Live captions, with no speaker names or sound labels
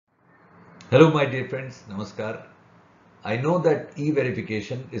Hello, my dear friends. Namaskar. I know that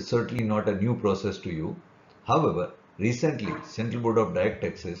e-verification is certainly not a new process to you. However, recently, Central Board of Direct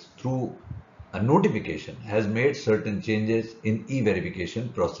Taxes, through a notification, has made certain changes in e-verification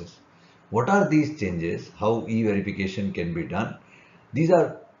process. What are these changes? How e-verification can be done? These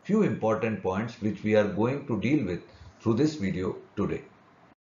are few important points which we are going to deal with through this video today.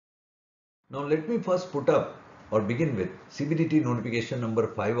 Now let me first put up or begin with CBDT notification number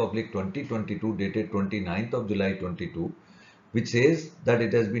 5/2022 dated 29th of July 22, which says that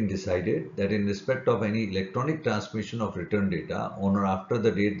it has been decided that in respect of any electronic transmission of return data on or after the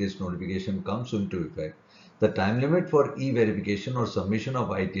date this notification comes into effect, the time limit for e-verification or submission of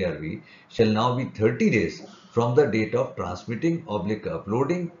ITRV shall now be 30 days from the date of transmitting oblique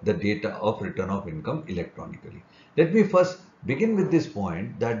uploading the data of return of income electronically. Let me first begin with this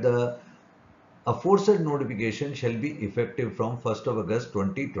point that the aforesaid notification shall be effective from 1st of August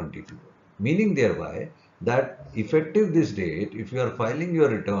 2022, meaning thereby that effective this date, if you are filing your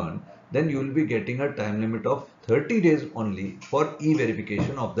return, then you will be getting a time limit of 30 days only for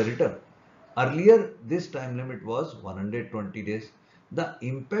e-verification of the return. Earlier, this time limit was 120 days. The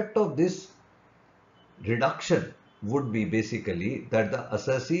impact of this reduction would be basically that the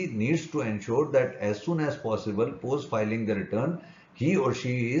assessee needs to ensure that as soon as possible post filing the return, he or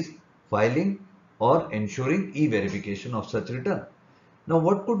she is filing or ensuring e-verification of such return. Now,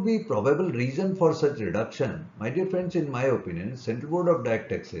 what could be probable reason for such reduction? My dear friends, in my opinion, Central Board of Direct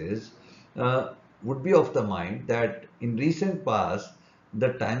Taxes would be of the mind that in recent past,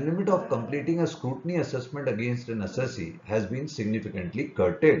 the time limit of completing a scrutiny assessment against an assessee has been significantly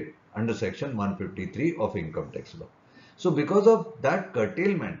curtailed under Section 153 of Income Tax Law. So because of that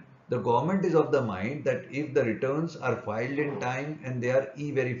curtailment, the government is of the mind that if the returns are filed in time and they are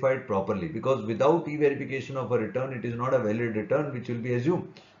e-verified properly, because without e-verification of a return, it is not a valid return which will be assumed,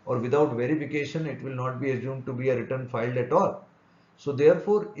 or without verification, it will not be assumed to be a return filed at all. So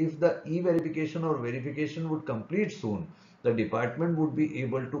therefore, if the e-verification or verification would complete soon, the department would be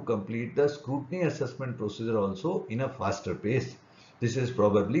able to complete the scrutiny assessment procedure also in a faster pace. This is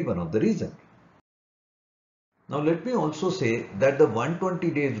probably one of the reasons. Now let me also say that the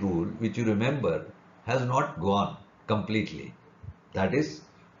 120 days rule, which you remember, has not gone completely. That is,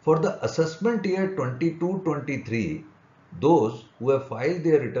 for the assessment year 22-23, those who have filed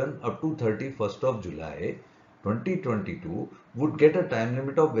their return up to 31st of July 2022 would get a time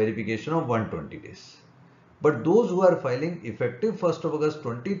limit of verification of 120 days. But those who are filing effective 1st of August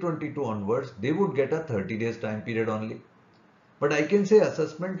 2022 onwards, they would get a 30 days time period only. But I can say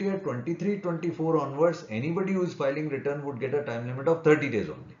assessment year 23-24 onwards, anybody who is filing return would get a time limit of 30 days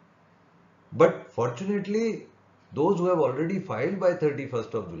only. But fortunately, those who have already filed by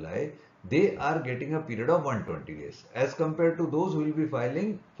 31st of July, they are getting a period of 120 days as compared to those who will be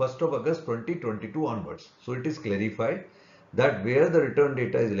filing 1st of August 2022 onwards. So it is clarified that where the return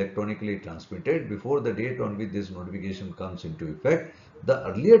data is electronically transmitted before the date on which this notification comes into effect, the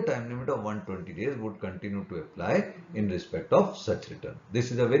earlier time limit of 120 days would continue to apply in respect of such return.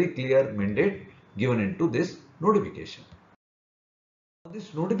 This is a very clear mandate given into this notification.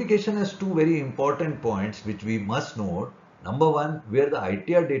 This notification has two very important points which we must note. Number one, where the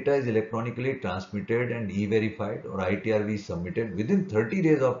ITR data is electronically transmitted and e-verified or ITRV submitted within 30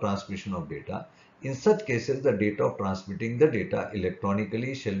 days of transmission of data. In such cases, the date of transmitting the data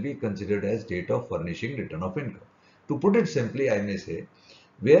electronically shall be considered as date of furnishing return of income. To put it simply, I may say,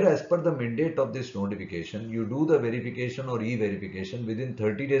 where as per the mandate of this notification, you do the verification or e-verification within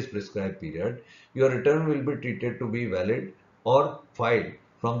 30 days prescribed period, your return will be treated to be valid or filed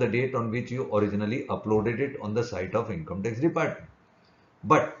from the date on which you originally uploaded it on the site of Income Tax Department.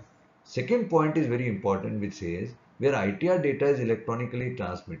 But second point is very important, which says where ITR data is electronically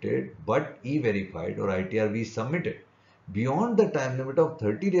transmitted but e-verified or ITRV submitted beyond the time limit of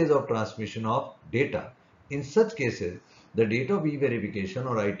 30 days of transmission of data. In such cases, the date of e-verification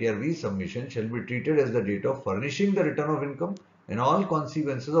or ITRV submission shall be treated as the date of furnishing the return of income, and all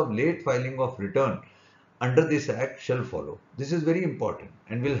consequences of late filing of return under this act shall follow. This is very important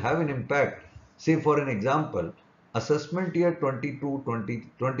and will have an impact. Say for an example, assessment year 22, 20,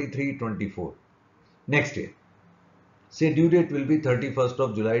 23, 24. Next year, say due date will be 31st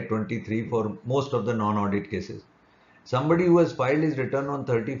of July 23 for most of the non-audit cases. Somebody who has filed his return on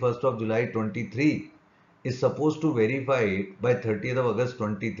 31st of July 23 is supposed to verify it by 30th of August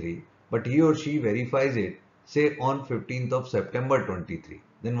 23, but he or she verifies it say on 15th of September 23.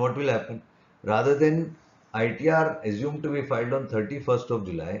 Then what will happen? Rather than ITR assumed to be filed on 31st of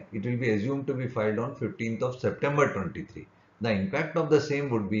July, it will be assumed to be filed on 15th of September 23. The impact of the same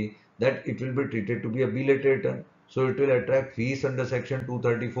would be that it will be treated to be a belated return. So it will attract fees under section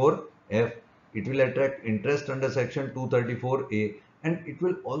 234F, it will attract interest under section 234A, and it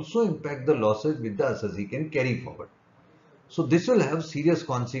will also impact the losses which the assessee can carry forward. So this will have serious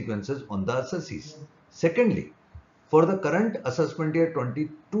consequences on the assessees. Secondly, for the current assessment year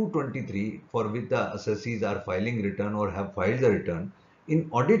 22-23, for which the assessees are filing return or have filed the return, in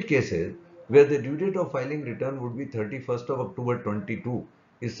audit cases where the due date of filing return would be 31st of October 22,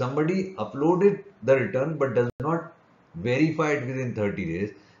 if somebody uploaded the return but does not verify it within 30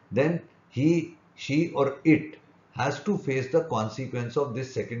 days, then he, she or it has to face the consequence of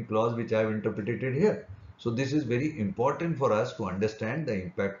this second clause which I have interpreted here. So this is very important for us to understand the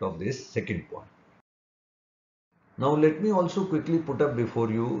impact of this second point. Now let me also quickly put up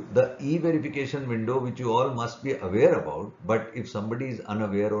before you the e-verification window which you all must be aware about, but if somebody is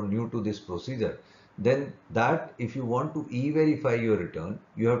unaware or new to this procedure, then that if you want to e-verify your return,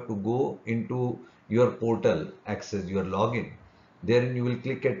 you have to go into your portal access, your login. Therein you will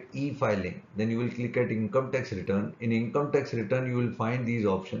click at e-filing, then you will click at income tax return. In income tax return you will find these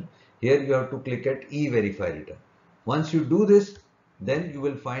options. Here you have to click at e-verify return. Once you do this, then you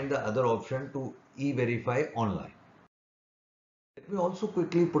will find the other option to e-verify online. Let me also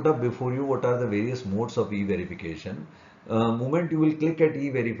quickly put up before you what are the various modes of e-verification. Moment you will click at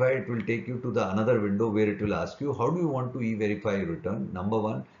e-verify, it will take you to the another window where it will ask you how do you want to e-verify your return. Number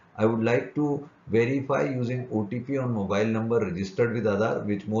one, I would like to verify using OTP on mobile number registered with Aadhaar,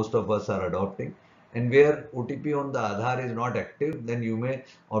 which most of us are adopting. And where OTP on the Aadhaar is not active, then you may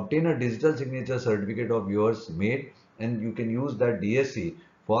obtain a digital signature certificate of yours made, and you can use that DSC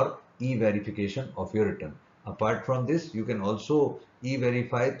for e-verification of your return. Apart from this, you can also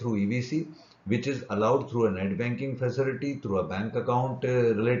e-verify through EVC, which is allowed through a net banking facility, through a bank account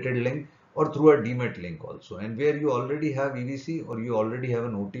related link, or through a DMAT link also. And where you already have EVC or you already have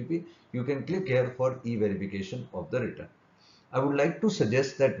an OTP, you can click here for e-verification of the return. I would like to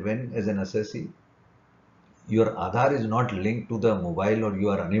suggest that when as an assessee, your Aadhaar is not linked to the mobile or you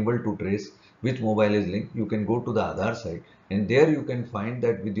are unable to trace which mobile is linked, you can go to the Aadhaar site and there you can find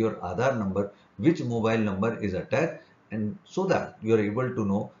that with your Aadhaar number, which mobile number is attached, and so that you are able to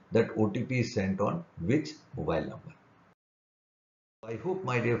know that OTP is sent on which mobile number. I hope,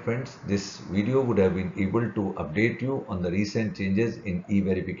 my dear friends, this video would have been able to update you on the recent changes in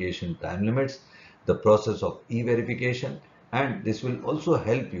e-verification time limits, the process of e-verification, and this will also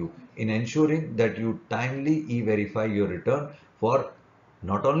help you in ensuring that you timely e-verify your return, for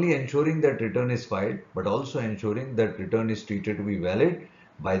not only ensuring that return is filed, but also ensuring that return is treated to be valid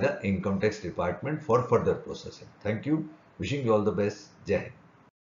by the Income Tax Department for further processing. Thank you. Wishing you all the best. Jai Hind.